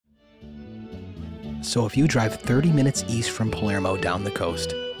So if you drive 30 minutes east from Palermo down the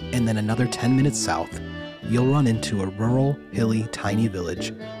coast, and then another 10 minutes south, you'll run into a rural, hilly, tiny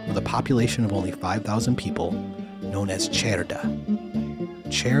village with a population of only 5,000 people known as Cerda.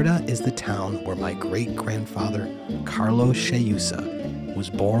 Cerda is the town where my great-grandfather, Carlo Ceusa, was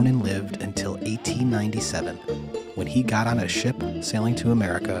born and lived until 1897, when he got on a ship sailing to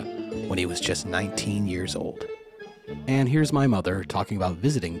America when he was just 19 years old. And here's my mother talking about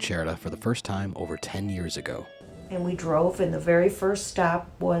visiting Cerda for the first time over 10 years ago. And we drove, and the very first stop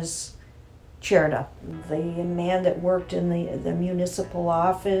was Cerda. The man that worked in the municipal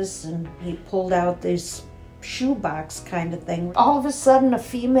office, and he pulled out this shoebox kind of thing. All of a sudden, a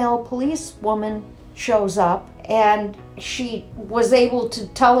female policewoman shows up, and she was able to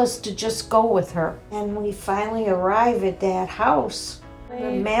tell us to just go with her. And we finally arrive at that house. The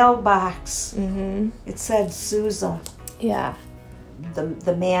mailbox, it said Sousa. Yeah.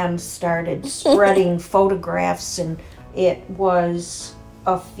 The man started spreading photographs, and it was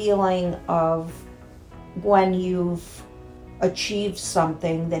a feeling of when you've achieved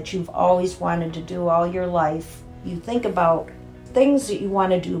something that you've always wanted to do all your life. You think about things that you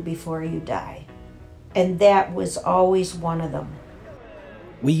want to do before you die, and that was always one of them.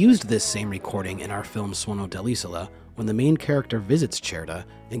 We used this same recording in our film Suono dell'Isola when the main character visits Cerda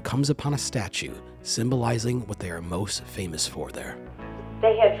and comes upon a statue symbolizing what they are most famous for there.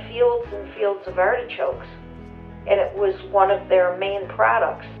 They had fields and fields of artichokes, and it was one of their main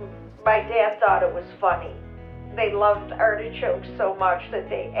products. My dad thought it was funny. They loved artichokes so much that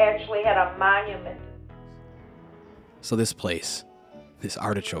they actually had a monument. So this place, this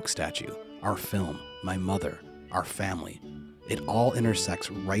artichoke statue, our film, my mother, our family, it all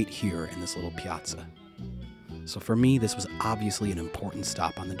intersects right here in this little piazza. So for me, this was obviously an important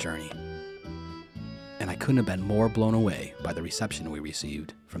stop on the journey. And I couldn't have been more blown away by the reception we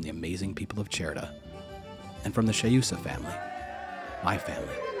received from the amazing people of Cerda and from the Ceusa family, my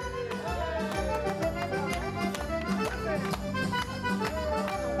family.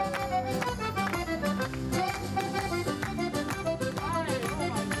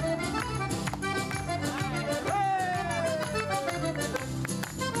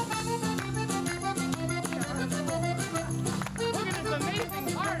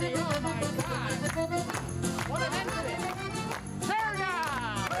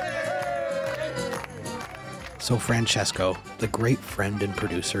 So Francesco, the great friend and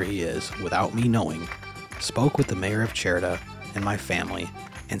producer he is, without me knowing, spoke with the mayor of Cerda and my family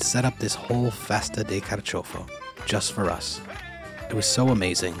and set up this whole Festa del Carciofo just for us. It was so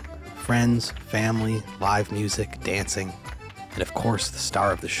amazing. Friends, family, live music, dancing, and of course the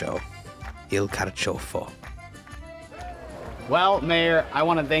star of the show, Il Carciofo. Well, Mayor, I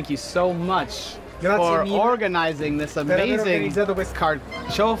want to thank you so much for organizing this amazing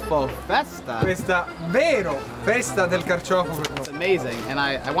Carciofo Festa. Questa vero festa del carciofo per noi. It's amazing, and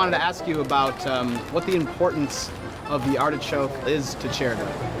I wanted to ask you about what the importance of the artichoke is to Cerda.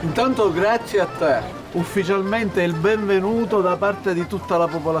 Intanto grazie a te, ufficialmente il benvenuto da parte di tutta la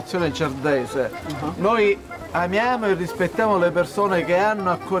popolazione cerdese. Noi amiamo e rispettiamo le persone che hanno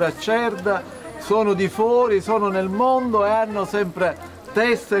a cuore a Cerda, sono di fuori, sono nel mondo e hanno sempre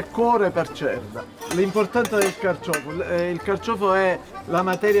testa e cuore per Cerda. L'importanza del carciofo, il carciofo è la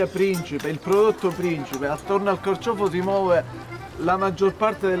materia principe, il prodotto principe, attorno al carciofo si muove la maggior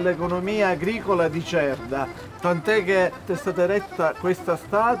parte dell'economia agricola di Cerda, tant'è che è stata eretta questa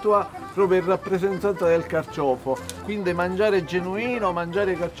statua proprio in rappresentanza del carciofo. Quindi mangiare genuino,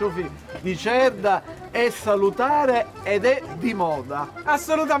 mangiare i carciofi di Cerda è salutare ed è di moda.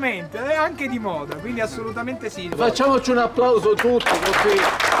 Assolutamente, è anche di moda, quindi assolutamente sì. Facciamoci un applauso tutti così.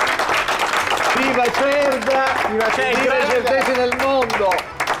 Viva Cerda, viva i cerdesi nel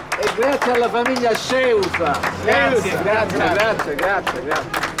mondo! E grazie alla famiglia Ceusa. Grazie.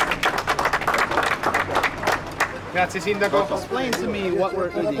 Grazie Sindaco. Explain to me what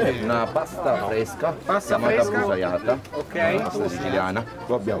we're eating here. Una pasta fresca, chiamata brusaiata, una pasta siciliana.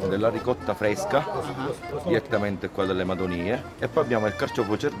 Poi abbiamo della ricotta fresca, direttamente qua dalle Madonie, e poi abbiamo il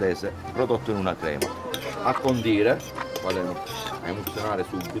carciofo cerdese prodotto in una crema. A condire, a emulsionare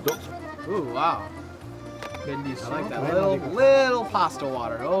subito. Wow. Bellissimo. I like that little pasta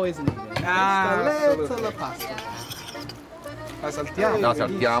water, always needed. Little pasta. La saltiamo? La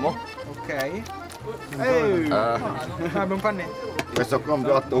saltiamo. Ok. Un pannetto. Questo qua è un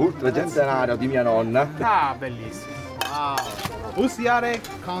piatto ultracentenario di mia nonna. Ah, bellissimo. Wow. Usiare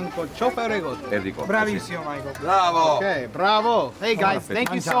con carciofo e ricotta. Bravissimo, Michael. Bravo. Okay, bravo. Hey guys, thank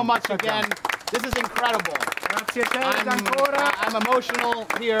you so much again. This is incredible. Grazie Cerda ancora. I'm emotional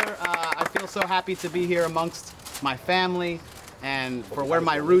here. I feel so happy to be here amongst my family. and for where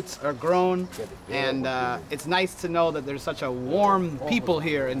my roots are grown. And it's nice to know that there's such a warm people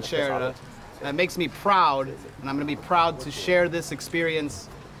here in Cerda. That makes me proud, and I'm going to be proud to share this experience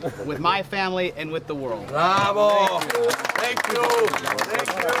with my family and with the world. Bravo! Thank you! Thank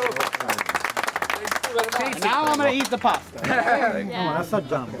you! And now I'm going to eat the pasta.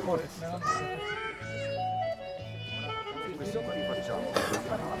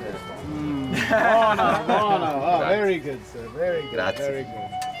 Oh, very good, sir. Very good. Grazie. Very good.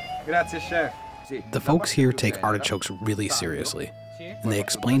 Grazie, chef. The folks here take artichokes really seriously, and they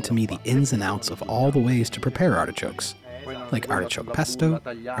explain to me the ins and outs of all the ways to prepare artichokes, like artichoke pesto,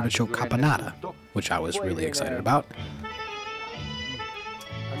 artichoke caponata, which I was really excited about,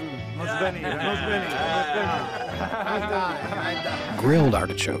 grilled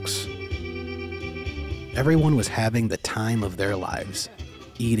artichokes. Everyone was having the time of their lives,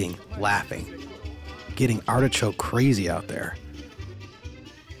 eating, laughing, getting artichoke crazy out there.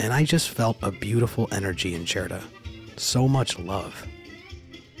 And I just felt a beautiful energy in Cerda. So much love.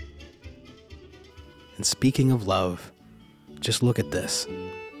 And speaking of love, just look at this.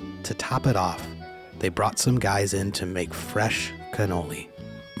 To top it off, they brought some guys in to make fresh cannoli.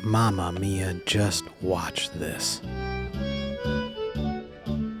 Mamma mia, just watch this.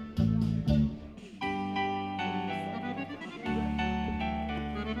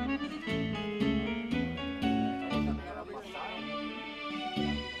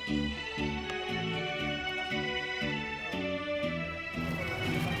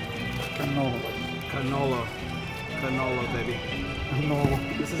 Cannolo, baby. Cannolo.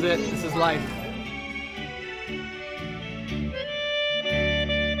 This is it. This is life.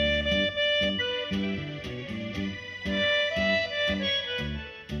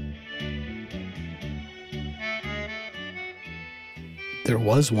 There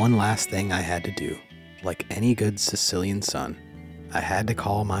was one last thing I had to do. Like any good Sicilian son, I had to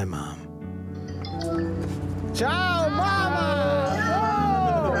call my mom. Ciao, Mama!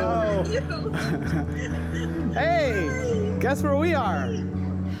 Hey, guess where we are?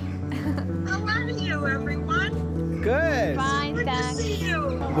 How are you, everyone? Good. Fine, good to see you.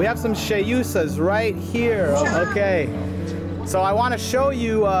 We have some shayusas right here. Okay. So I want to show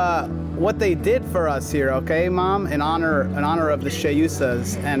you what they did for us here, okay, Mom? In honor of the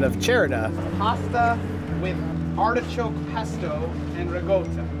shayusas and of Cerda. Pasta with artichoke pesto and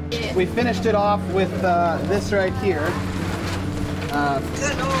ricotta. Yeah. We finished it off with this right here.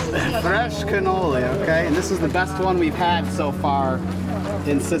 Fresh cannoli, okay? And this is the best one we've had so far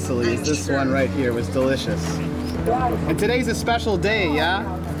in Sicily. This one right here was delicious. And today's a special day, yeah?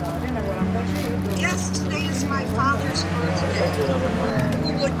 Yes, today is my father's birthday.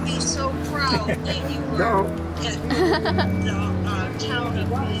 You would be so proud that you were at the town of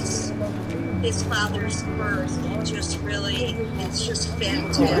his father's birth. Just really, it's just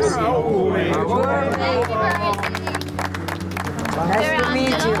fantastic. Nice to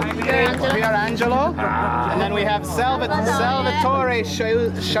meet you. We are Angelo, and then we have Salvatore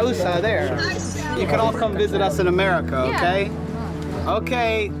Shausa there. You can all come visit us in America, okay?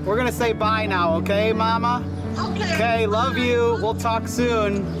 Okay, we're gonna say bye now, okay, Mama? Okay, love you. We'll talk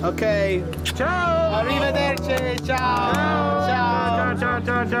soon. Okay. Ciao. Arrivederci. Ciao. Ciao. Ciao.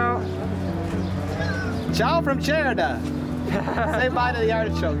 Ciao. Ciao. Ciao from Cerda. Say bye to the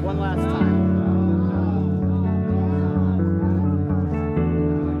artichoke one last time.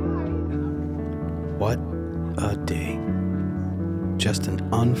 What a day. Just an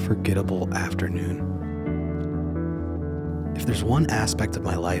unforgettable afternoon. If there's one aspect of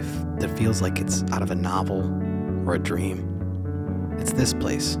my life that feels like it's out of a novel or a dream, it's this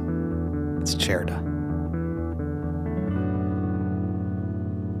place. It's Cerda.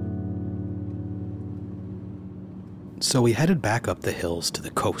 So we headed back up the hills to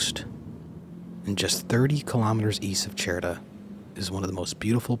the coast. And just 30 kilometers east of Cerda is one of the most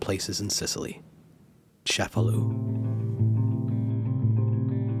beautiful places in Sicily, Cefalu.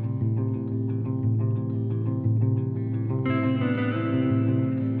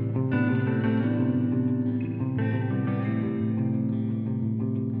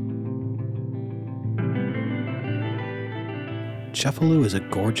 Cefalu is a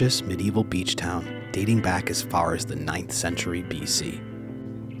gorgeous medieval beach town dating back as far as the 9th century BC.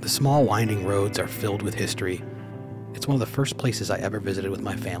 The small winding roads are filled with history. It's one of the first places I ever visited with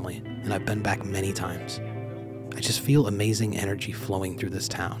my family, and I've been back many times. I just feel amazing energy flowing through this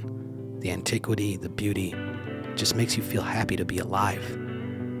town. The antiquity, the beauty, just makes you feel happy to be alive.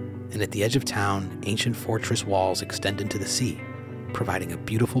 And at the edge of town, ancient fortress walls extend into the sea, providing a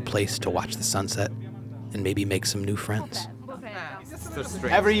beautiful place to watch the sunset and maybe make some new friends.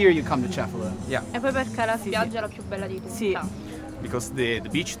 Every year you come to Cefalu. E poi perché la spiaggia è la più bella di tutte. Sì, because the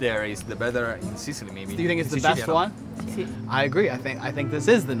beach there is the better in Sicily, maybe. Do you think it's the best one? I agree. I think this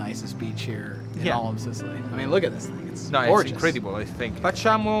is the nicest beach here in all of Sicily. I mean, look at this thing. It's gorgeous. It's incredible, I think.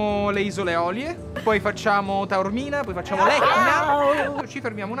 Facciamo le isole Eolie, poi facciamo Taormina, poi facciamo l'Etna. Ci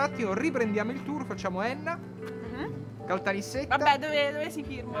fermiamo un attimo, riprendiamo il tour, facciamo Enna, Caltanissetta. Vabbè, dove si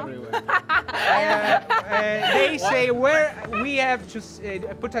firma? They say where we have to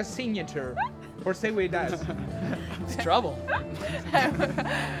put a signature for stay with us. It's trouble.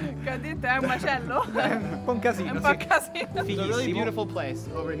 Che ha detto è un macello? Un po' un casino. È un po' casino. It's a really beautiful place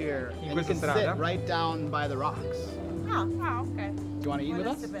over here. And you can sit right down by the rocks. Ah, ok. Do you want to eat with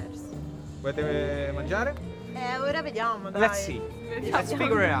us? Volete mangiare? Ora vediamo, dai. Let's see. Let's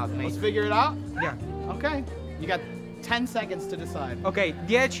figure it out, mate. Let's figure it out? Yeah. Okay. You got 10 seconds to decide. Ok,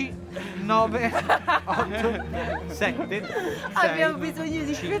 10, 9, 8, 7, 6, Abbiamo bisogno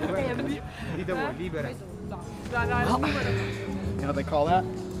di più tempo. Dite voi, libere. You know what they call that?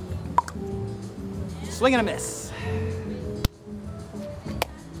 Swing and a miss.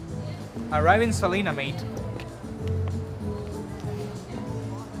 Arrive in Salina, mate.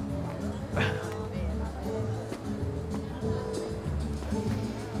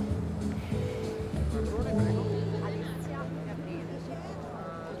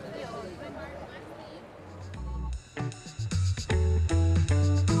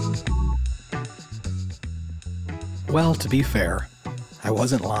 Well, to be fair, I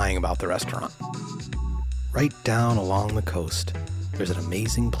wasn't lying about the restaurant. Right down along the coast, there's an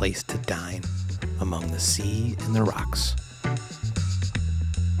amazing place to dine among the sea and the rocks.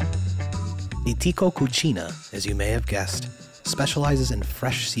 Itico Cucina, as you may have guessed, specializes in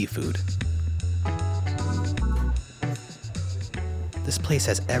fresh seafood. This place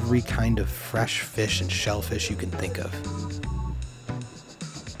has every kind of fresh fish and shellfish you can think of.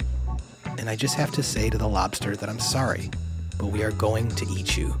 And I just have to say to the lobster that I'm sorry, but we are going to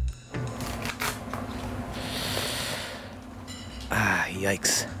eat you. Ah,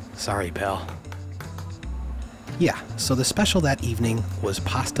 yikes. Sorry, pal. Yeah, so the special that evening was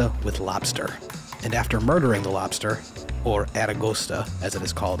pasta with lobster. And after murdering the lobster, or aragosta as it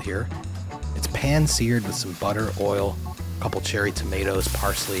is called here, it's pan-seared with some butter, oil, a couple cherry tomatoes,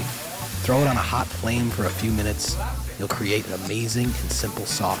 parsley. Throw it on a hot flame for a few minutes. You'll create an amazing and simple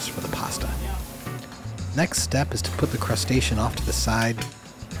sauce for the pasta. Next step is to put the crustacean off to the side,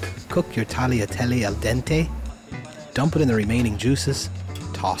 cook your tagliatelle al dente, dump it in the remaining juices,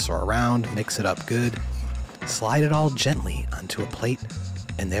 toss her around, mix it up good, slide it all gently onto a plate,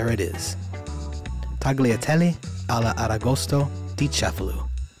 and there it is. Tagliatelle alla aragosto di Cefalu.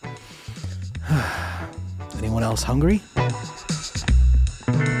 Anyone else hungry?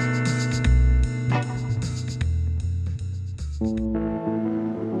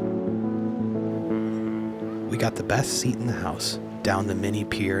 We got the best seat in the house, down the mini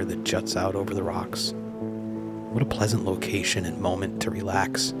pier that juts out over the rocks. What a pleasant location and moment to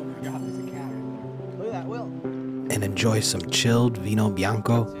relax and enjoy some chilled vino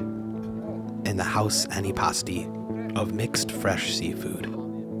bianco and the house antipasti of mixed fresh seafood.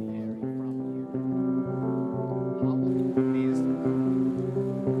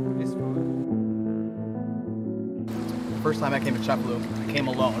 First time I came to Cefalu, I came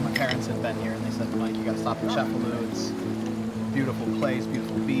alone. My parents had been here and they said, Mike, you gotta stop at Cefalu. It's a beautiful place,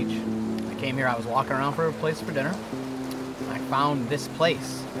 beautiful beach. I came here, I was walking around for a place for dinner. And I found this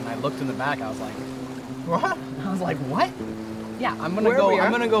place and I looked in the back, I was like, what? I was like, what? Yeah, I'm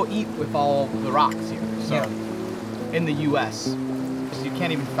gonna go eat with all the rocks here. So in the US, you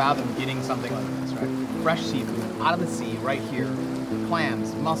can't even fathom getting something like this, right? Fresh seafood out of the sea right here.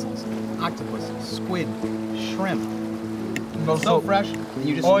 Clams, mussels, octopus, squid, shrimp. So fresh, and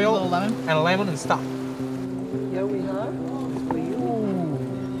you just use a little lemon? And lemon and stuff. Here we have for you.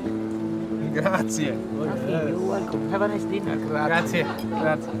 Grazie. You're welcome. Have a nice dinner. Grazie.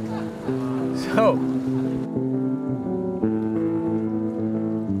 Grazie. So,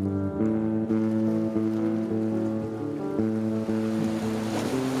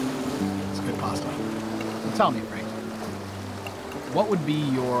 it's good pasta. So tell me, Frank, what would be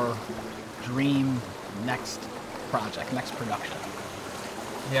your dream next project, next production?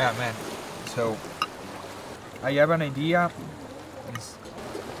 yeah, man. So, I have an idea. It's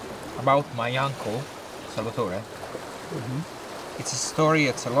about my uncle, Salvatore. It's a story,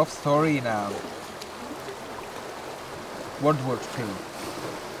 it's a love story in World War II.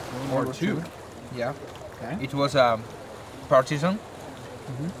 World War II? Yeah. Okay. It was a partisan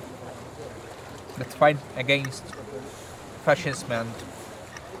that fight against fascism and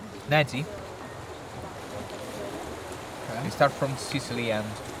Nazi. Okay. They start from Sicily and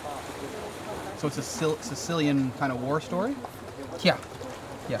So it's a Sicilian kind of war story? Yeah.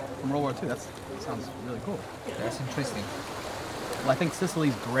 Yeah. From World War II. That sounds really cool. That's interesting. Well, I think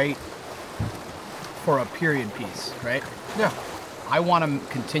Sicily's great for a period piece, right? Yeah. I want to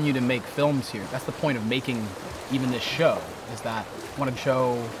continue to make films here. That's the point of making even this show, is that I want to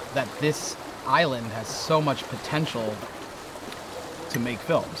show that this island has so much potential to make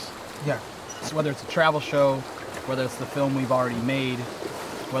films. Yeah. So whether it's a travel show, whether it's the film we've already made,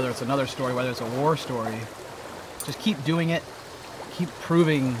 whether it's another story, whether it's a war story, just keep doing it, keep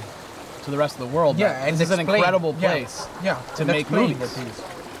proving to the rest of the world that this is an incredible place to make movies.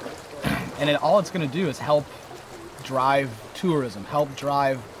 And all it's going to do is help drive tourism, help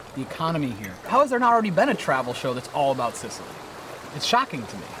drive the economy here. How has there not already been a travel show that's all about Sicily? It's shocking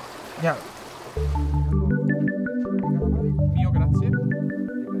to me. Yeah.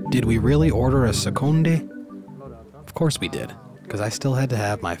 Did we really order a seconde? Of course we did, because I still had to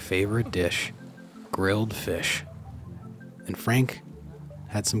have my favorite dish, grilled fish. And Frank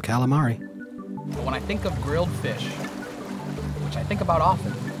had some calamari. But when I think of grilled fish, which I think about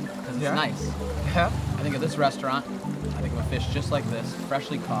often, because it's nice, Yeah. I think of this restaurant, I think of a fish just like this,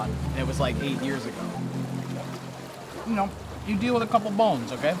 freshly caught, and it was like 8 years ago. You know, you deal with a couple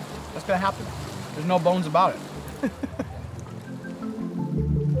bones, okay? That's gonna happen. There's no bones about it.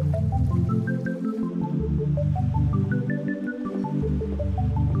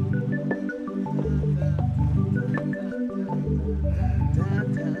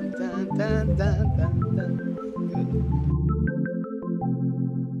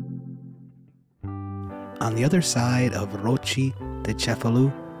 On the other side of Rocci de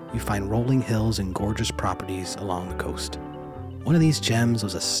Cefalu, you find rolling hills and gorgeous properties along the coast. One of these gems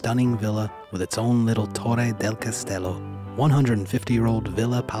was a stunning villa with its own little Torre del Castello. 150-year-old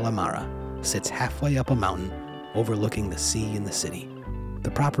Villa Palamara sits halfway up a mountain overlooking the sea and the city.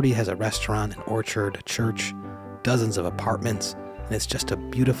 The property has a restaurant, an orchard, a church, dozens of apartments, and it's just a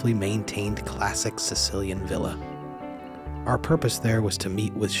beautifully maintained classic Sicilian villa. Our purpose there was to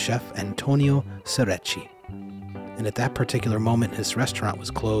meet with Chef Antonio Cerecci, and at that particular moment his restaurant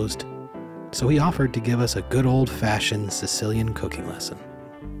was closed, so he offered to give us a good old-fashioned Sicilian cooking lesson.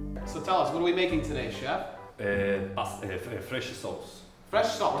 So tell us, what are we making today, Chef? Fresh sauce.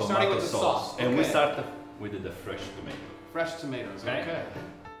 Fresh sauce. We're starting with the sauce. And we start with the fresh tomato. Fresh tomatoes, okay.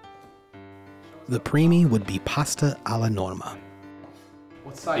 The primi would be pasta alla norma.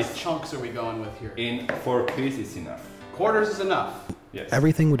 What size chunks are we going with here? In 4 pieces enough. Quarters is enough. Yes.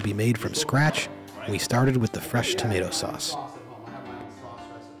 Everything would be made from scratch. We started with the fresh tomato sauce.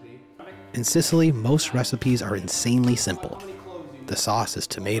 In Sicily, most recipes are insanely simple. The sauce is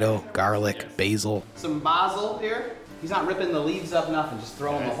tomato, garlic, basil. Some basil here. He's not ripping the leaves up, nothing, just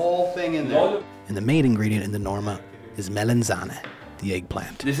throwing the whole thing in there. And the main ingredient in the norma is melanzane, the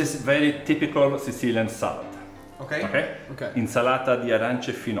eggplant. This is very typical Sicilian salad. Okay. Okay? Insalata di arance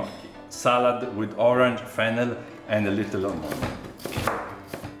e finocchi. Salad with orange, fennel, and a little onion.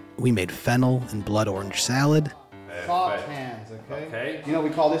 We made fennel and blood orange salad. Soft hands, okay? You know what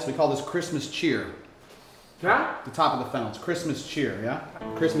we call this Christmas cheer. Yeah? The top of the fennel, it's Christmas cheer, yeah?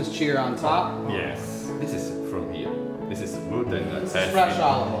 Christmas cheer on top. Yes. This is from here. This is good and This is fresh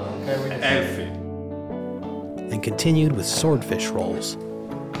olive oil, okay? Healthy. And continued with swordfish rolls,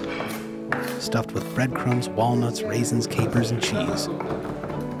 stuffed with breadcrumbs, walnuts, raisins, capers, and cheese. So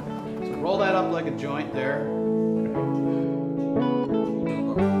roll that up like a joint there.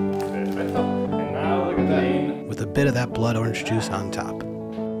 And now the green. With a bit of that blood orange juice on top.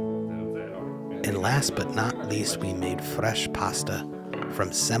 And last but not least, we made fresh pasta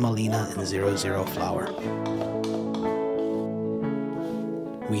from semolina and 00 flour.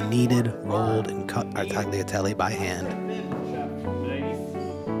 We kneaded, rolled, and cut our tagliatelle by hand.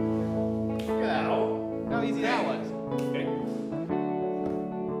 Look at that. How easy that was. Okay.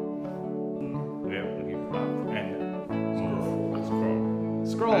 And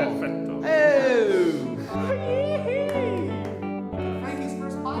Scroll. Perfetto. Frankie's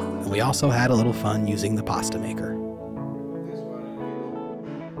first pasta. And we also had a little fun using the pasta maker. This one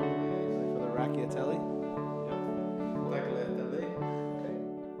for the rachiatelli.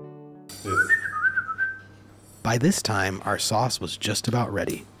 By this time, our sauce was just about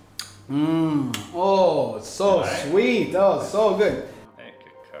ready. Oh, it's so sweet. Oh, so good.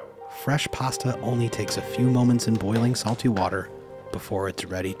 Fresh pasta only takes a few moments in boiling salty water before it's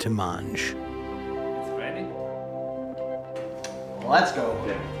ready to mange. It's ready? Let's go.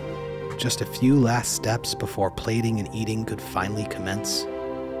 Just a few last steps before plating and eating could finally commence.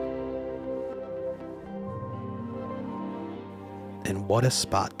 And what a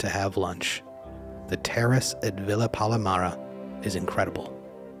spot to have lunch. The terrace at Villa Palamara is incredible.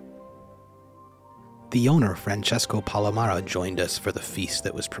 The owner, Francesco Palomara, joined us for the feast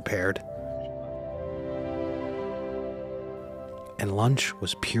that was prepared. And lunch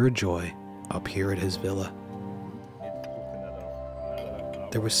was pure joy up here at his villa.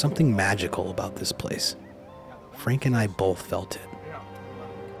 There was something magical about this place. Frank and I both felt it.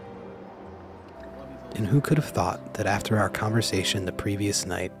 And who could have thought that after our conversation the previous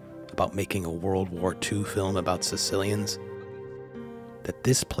night about making a World War II film about Sicilians, that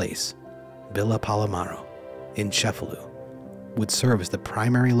this place, Villa Palomaro in Cefalu, would serve as the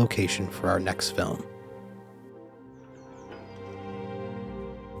primary location for our next film.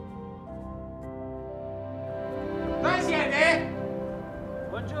 Dove siete?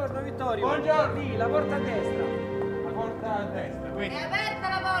 Buongiorno Vittorio. Buongiorno. Lì, la porta a destra. La porta a destra, qui. È aperta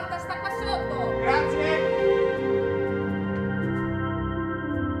la porta, sta qua sotto! Grazie.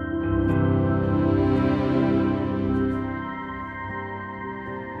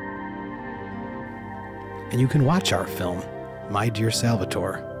 And you can watch our film, My Dear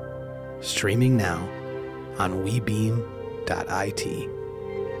Salvatore, streaming now on webeam.it.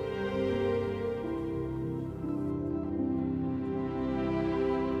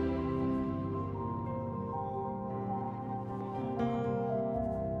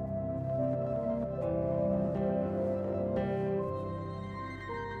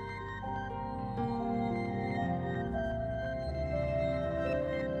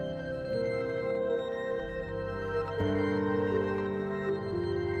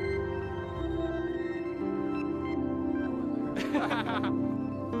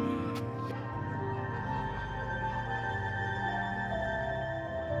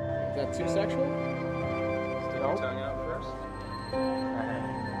 Is that too sexual? Stick your tongue out first.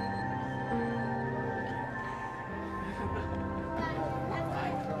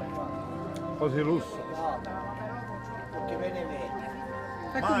 Così lusso.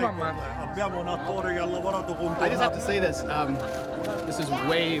 Abbiamo un attore che ha lavorato con I just have to say this. This is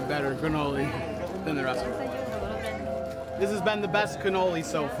way better cannoli than the rest of it. This has been the best cannoli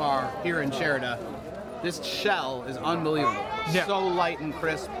so far here in Cerda. This shell is unbelievable. Yeah. So light and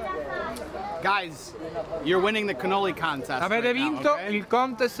crisp. Guys, you're winning the cannoli contest. Avete right now, vinto okay? il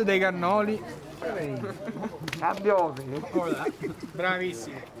contest dei cannoli. Abbiamo.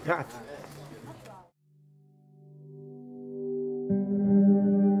 Bravissimi. Grazie.